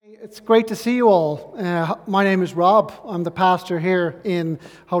It's great to see you all. My name is Rob. I'm the pastor here in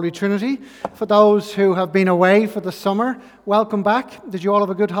Holy Trinity. For those who have been away for the summer, welcome back. Did you all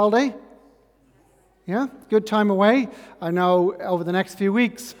have a good holiday? Yeah, good time away. I know over the next few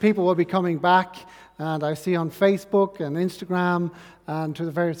weeks people will be coming back, and I see on Facebook and Instagram and through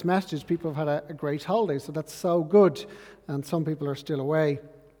the various messages people have had a great holiday, so that's so good, and some people are still away.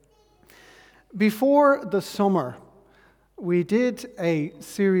 Before the summer, we did a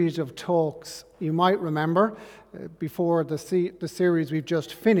series of talks. You might remember, before the series we've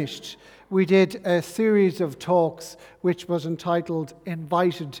just finished, we did a series of talks which was entitled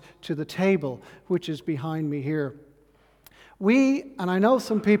Invited to the Table, which is behind me here. And I know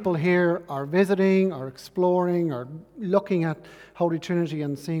some people here are visiting or exploring or looking at Holy Trinity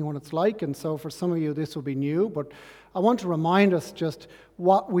and seeing what it's like, and so for some of you this will be new, but I want to remind us just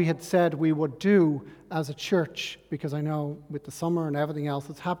what we had said we would do as a church, because I know with the summer and everything else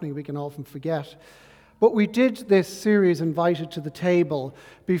that's happening, we can often forget. But we did this series, Invited to the Table,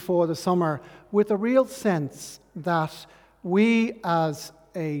 before the summer with a real sense that we as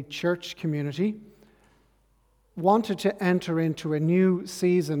a church community wanted to enter into a new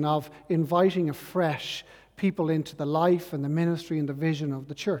season of inviting afresh people into the life and the ministry and the vision of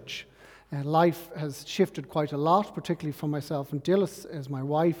the church. Life has shifted quite a lot, particularly for myself and Dilys, as my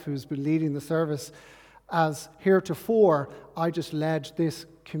wife, who's been leading the service. As heretofore, I just led this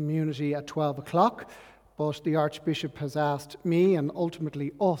community at 12 o'clock, but the Archbishop has asked me and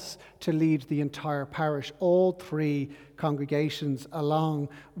ultimately us to lead the entire parish, all three congregations, along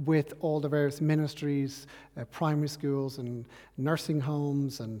with all the various ministries, primary schools and nursing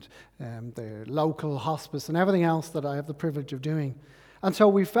homes and the local hospice and everything else that I have the privilege of doing. And so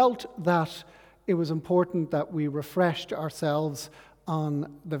we felt that it was important that we refreshed ourselves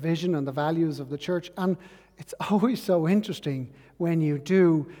on the vision and the values of the church. And it's always so interesting when you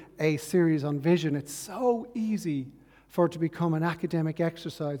do a series on vision. It's so easy for it to become an academic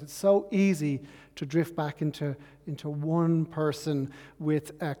exercise. It's so easy to drift back into one person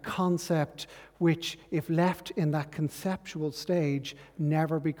with a concept which, if left in that conceptual stage,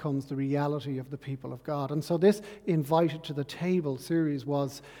 never becomes the reality of the people of God. And so this Invited to the Table series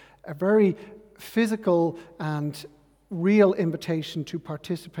was a very physical and real invitation to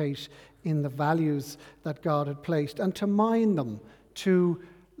participate in the values that God had placed and to mind them, to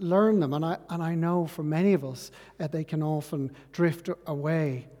learn them. And I know for many of us they can often drift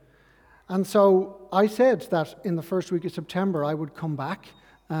away. And so I said that in the first week of September I would come back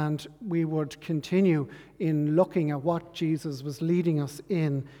and we would continue in looking at what Jesus was leading us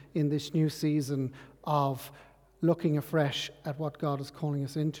in this new season of looking afresh at what God is calling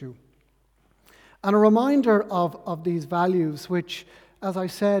us into. And a reminder of these values, which, as I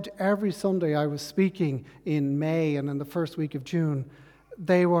said, every Sunday I was speaking in May and in the first week of June,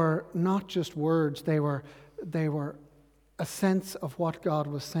 they were not just words, they were a sense of what God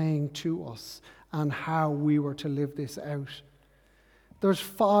was saying to us and how we were to live this out. There's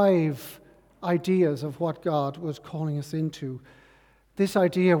 5 ideas of what God was calling us into. This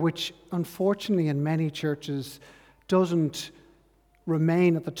idea, which unfortunately in many churches doesn't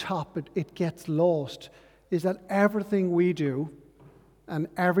remain at the top, it gets lost, is that everything we do and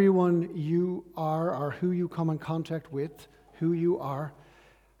everyone you are or who you come in contact with, who you are,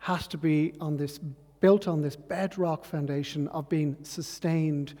 has to be built on this bedrock foundation of being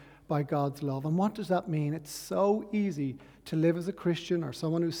sustained by God's love. And what does that mean? It's so easy to live as a Christian or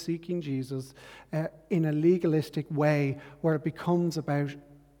someone who's seeking Jesus in a legalistic way where it becomes about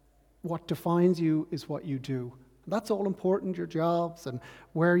what defines you is what you do. That's all important, your jobs and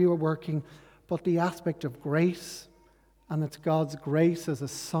where you are working, but the aspect of grace, and it's God's grace as a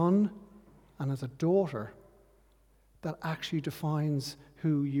son and as a daughter that actually defines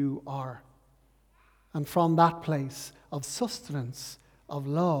who you are. And from that place of sustenance, of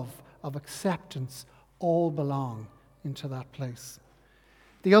love, of acceptance, all belong into that place.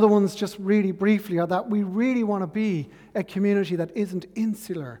 The other ones, just really briefly, are that we really want to be a community that isn't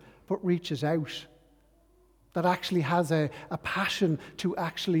insular but reaches out, that actually has a passion to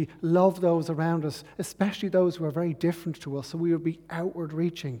actually love those around us, especially those who are very different to us, so we would be outward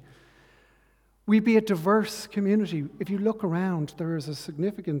reaching. We'd be a diverse community. If you look around, there is a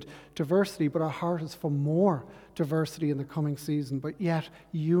significant diversity, but our heart is for more diversity in the coming season, but yet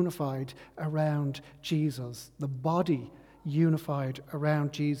unified around Jesus, the body unified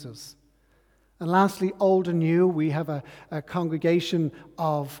around Jesus. And lastly, old and new, we have a congregation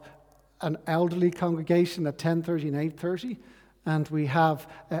of an elderly congregation at 10:30 and 8:30, and we have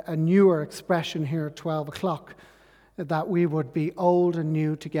a newer expression here at 12 o'clock, that we would be old and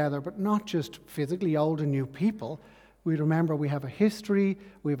new together, but not just physically old and new people, We remember we have a history,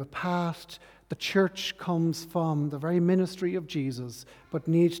 we have a past. The church comes from the very ministry of Jesus, but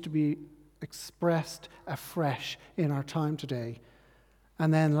needs to be expressed afresh in our time today.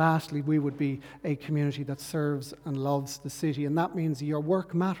 And then lastly, we would be a community that serves and loves the city. And that means your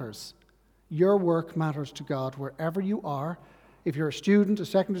work matters. Your work matters to God wherever you are. If you're a student, a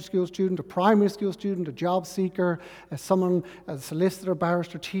secondary school student, a primary school student, a job seeker, a solicitor,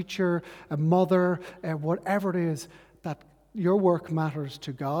 barrister, teacher, a mother, whatever it is, that your work matters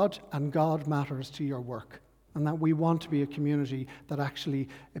to God and God matters to your work. And that we want to be a community that actually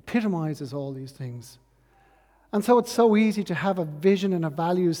epitomizes all these things. And so it's so easy to have a vision and a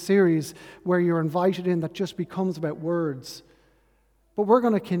values series where you're invited in that just becomes about words. But we're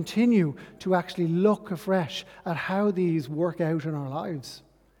going to continue to actually look afresh at how these work out in our lives.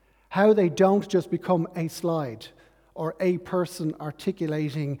 How they don't just become a slide or a person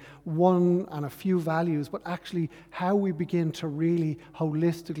articulating one and a few values, but actually how we begin to really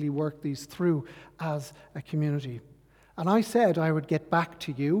holistically work these through as a community. And I said I would get back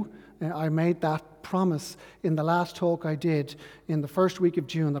to you. I made that promise in the last talk I did in the first week of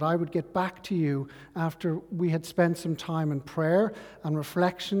June, that I would get back to you after we had spent some time in prayer and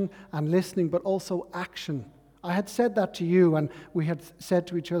reflection and listening, but also action. I had said that to you, and we had said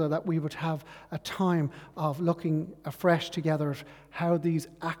to each other that we would have a time of looking afresh together at how these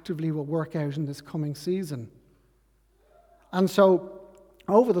actively will work out in this coming season. And so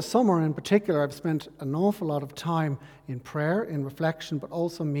over the summer in particular, I've spent an awful lot of time in prayer, in reflection, but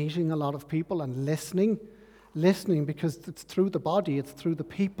also meeting a lot of people and listening because it's through the body, it's through the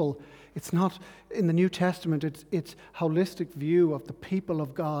people. It's not in the New Testament, it's holistic view of the people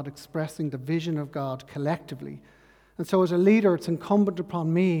of God expressing the vision of God collectively. And so as a leader, it's incumbent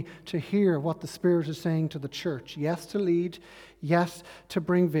upon me to hear what the Spirit is saying to the church. Yes, to lead, yes, to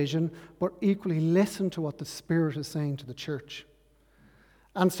bring vision, but equally listen to what the Spirit is saying to the church.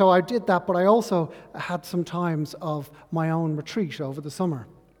 And so I did that, but I also had some times of my own retreat over the summer.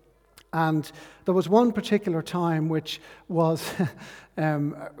 And there was one particular time which was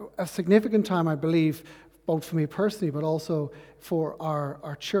a significant time, I believe, both for me personally, but also for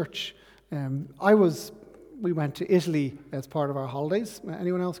our church. We went to Italy as part of our holidays.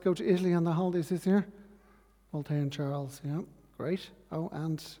 Anyone else go to Italy on the holidays this year? Malte and Charles, yeah. Great. Oh,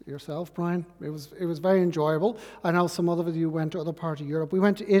 and yourself, Brian. It was very enjoyable. I know some other of you went to other parts of Europe. We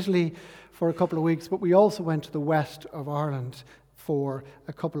went to Italy for a couple of weeks, but we also went to the west of Ireland for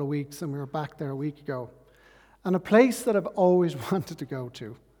a couple of weeks, and we were back there a week ago. And a place that I've always wanted to go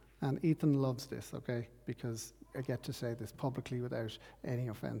to, and Ethan loves this, okay, because I get to say this publicly without any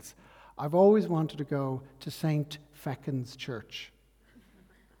offense. I've always wanted to go to St. Fechin's Church.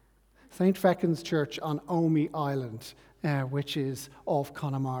 St. Fechin's Church on Omey Island, which is off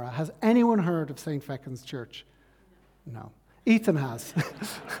Connemara. Has anyone heard of St. Fechin's Church? No. Ethan has.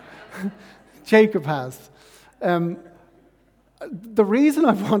 Jacob has. The reason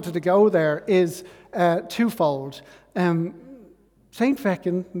I've wanted to go there is twofold. St.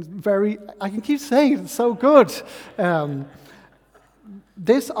 Fechin, I can keep saying it's so good.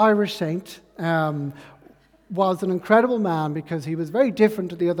 This Irish saint was an incredible man because he was very different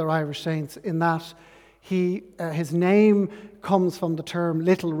to the other Irish saints in that his name comes from the term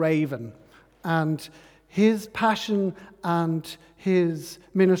Little Raven, and his passion and his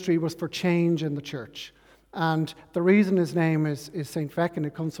ministry was for change in the church. And the reason his name is St. Fechin,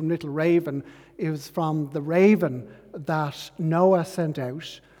 it comes from Little Raven. It was from the raven that Noah sent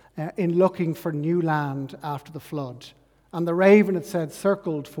out in looking for new land after the flood. And the raven, it said,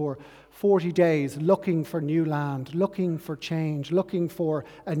 circled for 40 days looking for new land, looking for change, looking for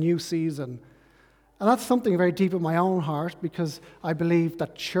a new season. And that's something very deep in my own heart because I believe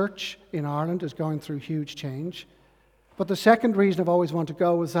that church in Ireland is going through huge change. But the second reason I've always wanted to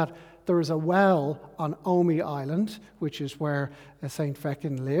go is that there is a well on Omey Island, which is where St.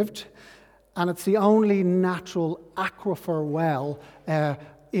 Fechin lived. And it's the only natural aquifer well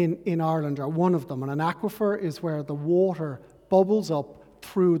in Ireland, or one of them. And an aquifer is where the water bubbles up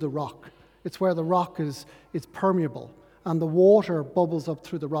through the rock. It's where the rock is permeable, and the water bubbles up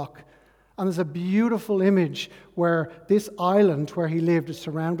through the rock. And there's a beautiful image where this island where he lived is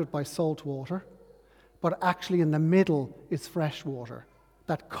surrounded by salt water, but actually in the middle is fresh water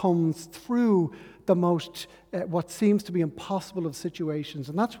that comes through the most, what seems to be impossible of situations.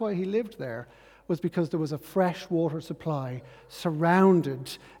 And that's why he lived there, was because there was a fresh water supply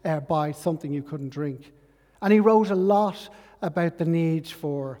surrounded by something you couldn't drink. And he wrote a lot about the need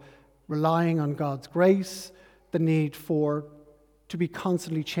for relying on God's grace, the need to be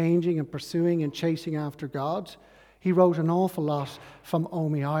constantly changing and pursuing and chasing after God. He wrote an awful lot from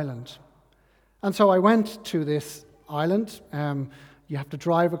Omey Island. And so I went to this island. You have to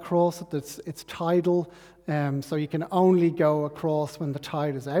drive across it. It's tidal, so you can only go across when the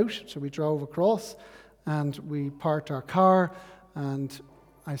tide is out. So we drove across, and we parked our car, and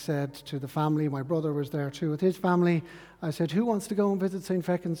I said to the family, my brother was there too with his family, I said, who wants to go and visit St.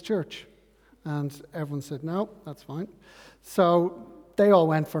 Feckin's Church? And everyone said, no, that's fine. So they all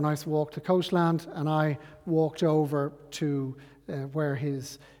went for a nice walk to Coastland, and I walked over to where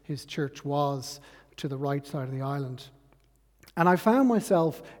his church was, to the right side of the island. And I found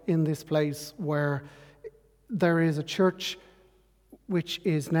myself in this place where there is a church which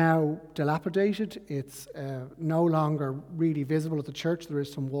is now dilapidated. It's no longer really visible at the church. There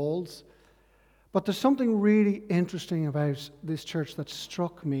is some walls. But there's something really interesting about this church that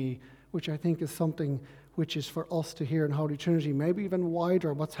struck me, which I think is something which is for us to hear in Holy Trinity, maybe even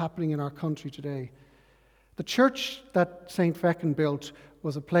wider what's happening in our country today. The church that St. Feckin built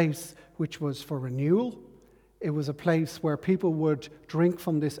was a place which was for renewal. It was a place where people would drink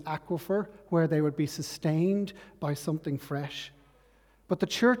from this aquifer, where they would be sustained by something fresh. But the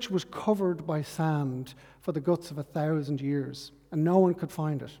church was covered by sand for the guts of 1,000 years, and no one could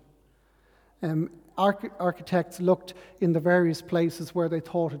find it. Architects looked in the various places where they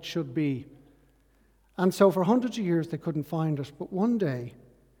thought it should be. And so for hundreds of years they couldn't find it. But one day,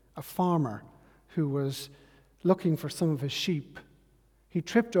 a farmer who was looking for some of his sheep, he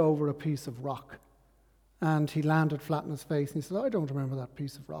tripped over a piece of rock, and he landed flat in his face, and he said, I don't remember that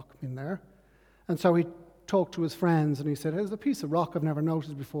piece of rock being there. And so he talked to his friends, and he said, there's a piece of rock I've never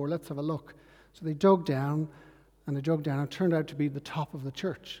noticed before, let's have a look. So they dug down, and it turned out to be the top of the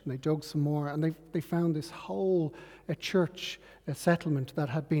church. And they dug some more, and they found this whole church, a settlement that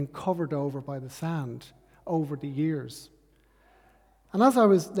had been covered over by the sand over the years. And as I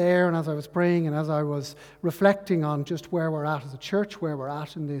was there, and as I was praying, and as I was reflecting on just where we're at as a church, where we're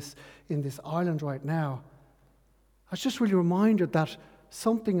at in this island right now, I was just really reminded that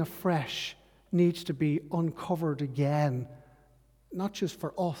something afresh needs to be uncovered again, not just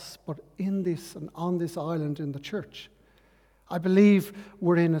for us, but in this and on this island in the church. I believe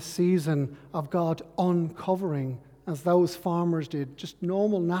we're in a season of God uncovering, as those farmers did, just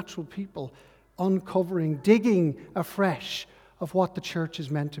normal, natural people, uncovering, digging afresh of what the church is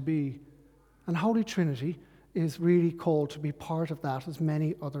meant to be. And Holy Trinity is really called to be part of that, as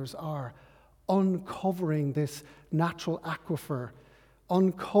many others are, uncovering this natural aquifer,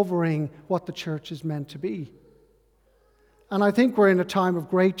 uncovering what the church is meant to be. And I think we're in a time of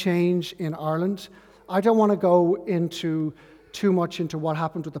great change in Ireland. I don't want to go into too much into what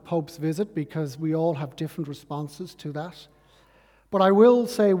happened with the Pope's visit, because we all have different responses to that. But I will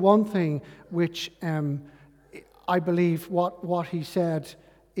say one thing which I believe what he said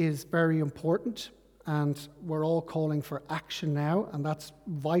is very important, and we're all calling for action now, and that's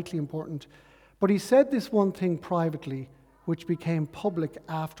vitally important. But he said this one thing privately, which became public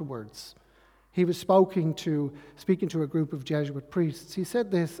afterwards. He was speaking to a group of Jesuit priests. He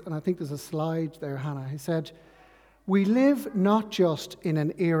said this, and I think there's a slide there, Hannah. He said, we live not just in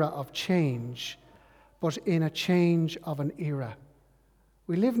an era of change, but in a change of an era.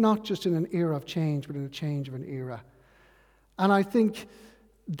 We live not just in an era of change, but in a change of an era. And I think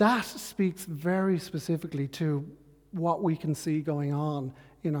that speaks very specifically to what we can see going on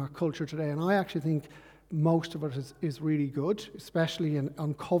in our culture today. And I actually think most of it is really good, especially in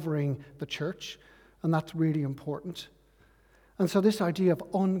uncovering the church, and that's really important. And so this idea of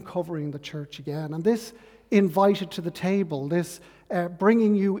uncovering the church again, and this invited to the table, this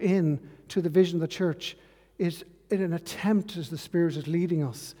bringing you in to the vision of the church, is in an attempt, as the Spirit is leading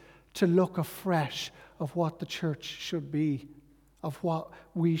us, to look afresh of what the church should be, of what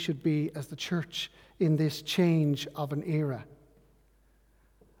we should be as the church in this change of an era.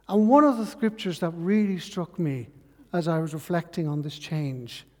 And one of the scriptures that really struck me as I was reflecting on this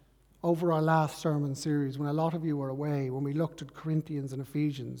change over our last sermon series, when a lot of you were away, when we looked at Corinthians and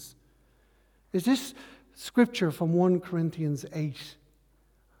Ephesians, is this scripture from 1 Corinthians 8,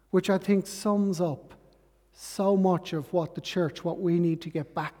 which I think sums up so much of what the church, what we need to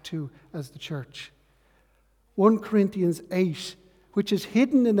get back to as the church. 1 Corinthians 8, which is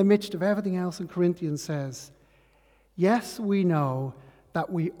hidden in the midst of everything else in Corinthians, says, yes, we know that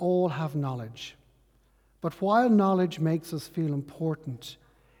we all have knowledge, but while knowledge makes us feel important,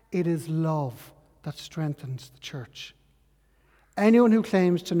 it is love that strengthens the church. Anyone who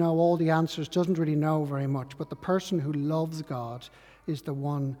claims to know all the answers doesn't really know very much, but the person who loves God is the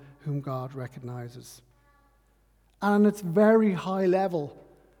one whom God recognizes. And on its very high level,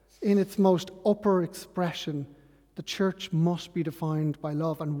 in its most upper expression, the church must be defined by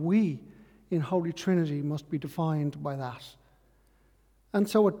love, and we in Holy Trinity must be defined by that. And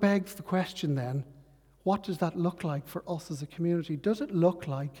so it begs the question then, What does that look like for us as a community? Does it look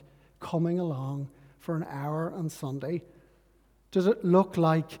like coming along for an hour on Sunday? Does it look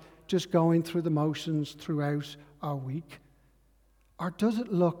like just going through the motions throughout our week? Or does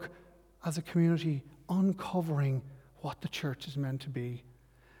it look as a community uncovering what the church is meant to be?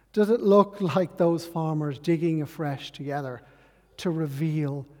 Does it look like those farmers digging afresh together to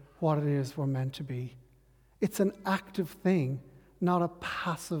reveal what it is we're meant to be? It's an active thing, not a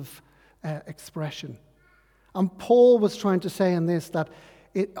passive expression. And Paul was trying to say in this that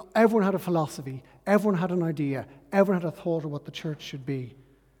everyone had a philosophy, everyone had an idea, everyone had a thought of what the church should be.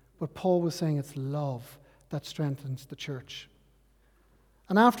 But Paul was saying it's love that strengthens the church.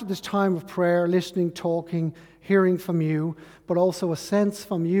 And after this time of prayer, listening, talking, hearing from you, but also a sense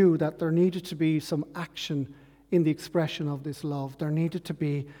from you that there needed to be some action in the expression of this love, there needed to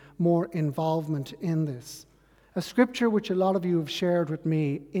be more involvement in this. A scripture which a lot of you have shared with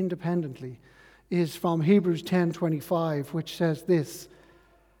me independently is from Hebrews 10:25, which says this,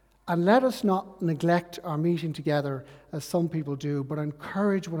 "And let us not neglect our meeting together as some people do, but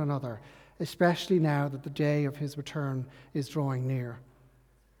encourage one another, especially now that the day of his return is drawing near."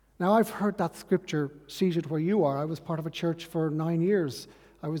 Now, I've heard that scripture seated where you are. I was part of a church for 9 years.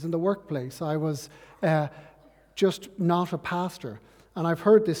 I was in the workplace. I was just not a pastor. And I've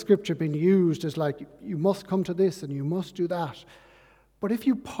heard this scripture being used as like, you must come to this and you must do that. But if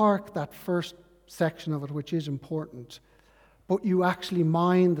you park that first section of it, which is important, but you actually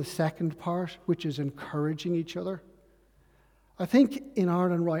mind the second part, which is encouraging each other, I think in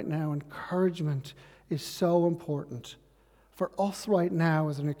Ireland right now, encouragement is so important. For us right now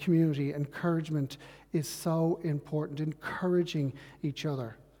as in a community, encouragement is so important, encouraging each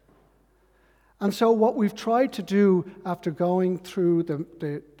other. And so what we've tried to do after going through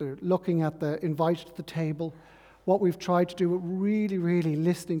the looking at the invited to the table, what we've tried to do, really, really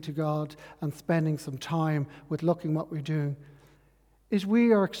listening to God and spending some time with looking what we're doing, is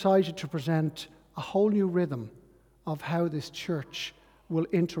we are excited to present a whole new rhythm of how this church will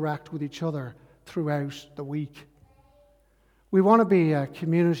interact with each other throughout the week. We want to be a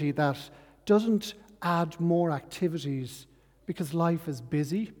community that doesn't add more activities because life is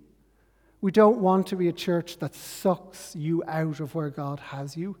busy. We don't want to be a church that sucks you out of where God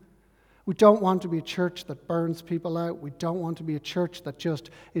has you. We don't want to be a church that burns people out. We don't want to be a church that just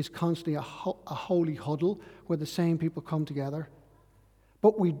is constantly a holy huddle where the same people come together.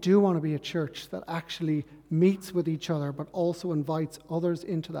 But we do want to be a church that actually meets with each other, but also invites others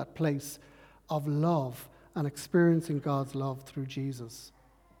into that place of love and experiencing God's love through Jesus.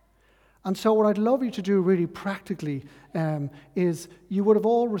 And so what I'd love you to do really practically is you would have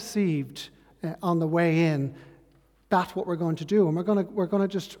all received on the way in that's what we're going to do. And we're going to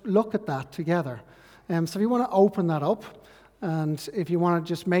just look at that together. So if you want to open that up, and if you want to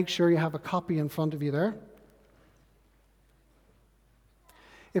just make sure you have a copy in front of you there.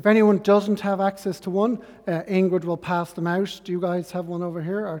 If anyone doesn't have access to one, Ingrid will pass them out. Do you guys have one over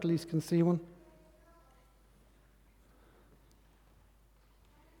here, or at least can see one?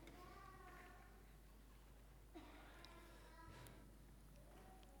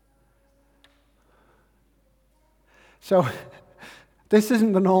 So this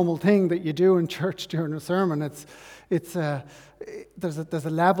isn't the normal thing that you do in church during a sermon. There's a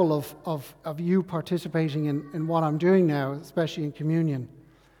level of you participating in what I'm doing now, especially in communion.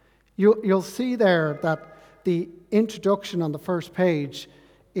 You'll see there that the introduction on the first page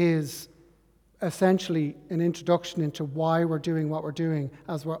is essentially an introduction into why we're doing what we're doing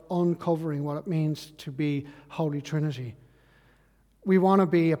as we're uncovering what it means to be Holy Trinity. We want to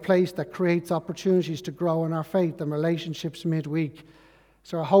be a place that creates opportunities to grow in our faith and relationships midweek.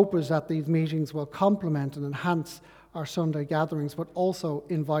 So our hope is that these meetings will complement and enhance our Sunday gatherings, but also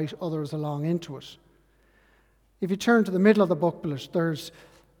invite others along into it. If you turn to the middle of the booklet, there's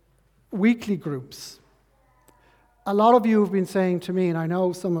weekly groups. A lot of you have been saying to me, and I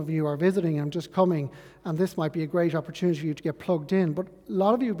know some of you are visiting and just coming, and this might be a great opportunity for you to get plugged in, but a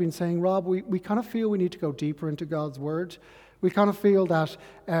lot of you have been saying, Rob, we kind of feel we need to go deeper into God's Word. We kind of feel that,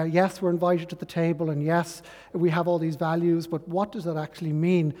 yes, we're invited to the table, and yes, we have all these values, but what does that actually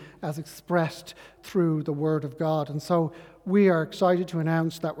mean as expressed through the Word of God? And so we are excited to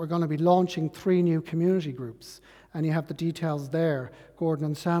announce that we're going to be launching 3 new community groups, and you have the details there, Gordon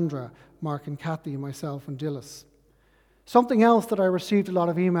and Sandra, Mark and Kathy, myself and Dillis. Something else that I received a lot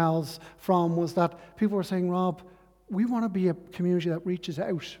of emails from was that people were saying, Rob, we want to be a community that reaches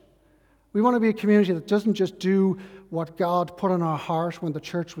out. We want to be a community that doesn't just do what God put on our heart when the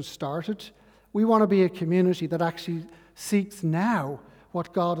church was started. We want to be a community that actually seeks now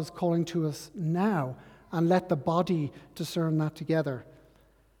what God is calling to us now and let the body discern that together.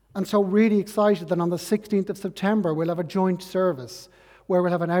 And so really excited that on the 16th of September we'll have a joint service where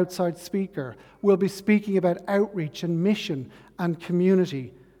we'll have an outside speaker. We'll be speaking about outreach and mission and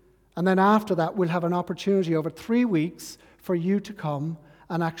community. And then after that we'll have an opportunity over 3 weeks for you to come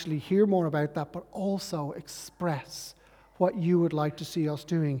and actually hear more about that, but also express what you would like to see us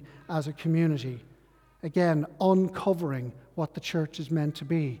doing as a community. Again, uncovering what the church is meant to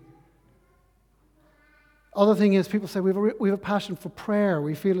be. Other thing is, people say we have a passion for prayer.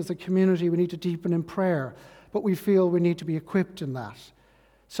 We feel as a community we need to deepen in prayer, but we feel we need to be equipped in that.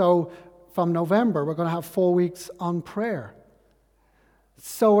 So from November, we're going to have 4 weeks on prayer.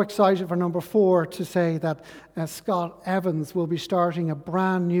 So excited for number 4 to say that Scott Evans will be starting a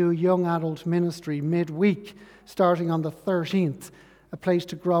brand new young adult ministry midweek, starting on the 13th, a place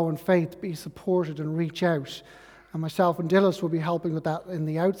to grow in faith, be supported and reach out. And myself and Dillis will be helping with that in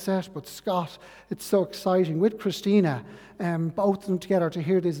the outset, but Scott, it's so exciting with Christina, both of them together to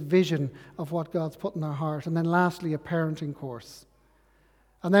hear this vision of what God's put in their heart. And then lastly, a parenting course.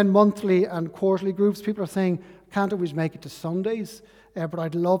 And then monthly and quarterly groups. People are saying, can't always make it to Sundays, but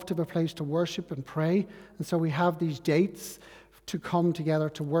I'd love to have a place to worship and pray. And so we have these dates to come together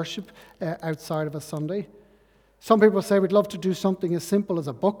to worship outside of a Sunday. Some people say we'd love to do something as simple as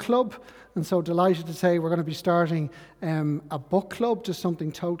a book club, and so delighted to say we're going to be starting a book club, just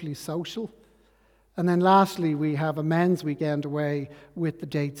something totally social. And then lastly, we have a men's weekend away with the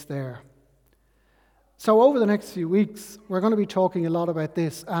dates there. So over the next few weeks, we're going to be talking a lot about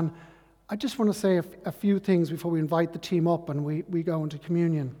this, and I just want to say a few things before we invite the team up and we go into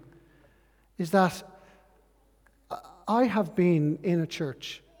communion, is that I have been in a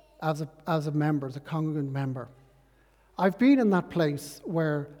church as a member, as a congregant member. I've been in that place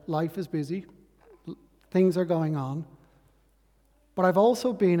where life is busy, things are going on, but I've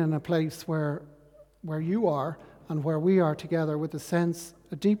also been in a place where you are and where we are together with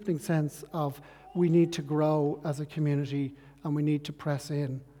a deepening sense of we need to grow as a community and we need to press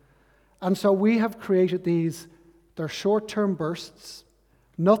in. And so we have created these, they're short-term bursts.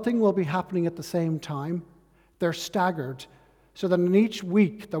 Nothing will be happening at the same time. They're staggered. So that in each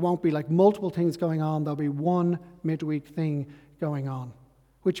week, there won't be like multiple things going on. There'll be one midweek thing going on,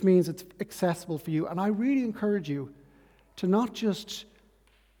 which means it's accessible for you. And I really encourage you to not just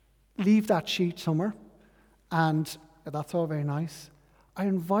leave that sheet somewhere, and that's all very nice. I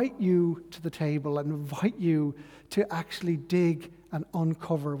invite you to the table and invite you to actually dig and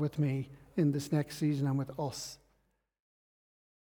uncover with me in this next season and with us.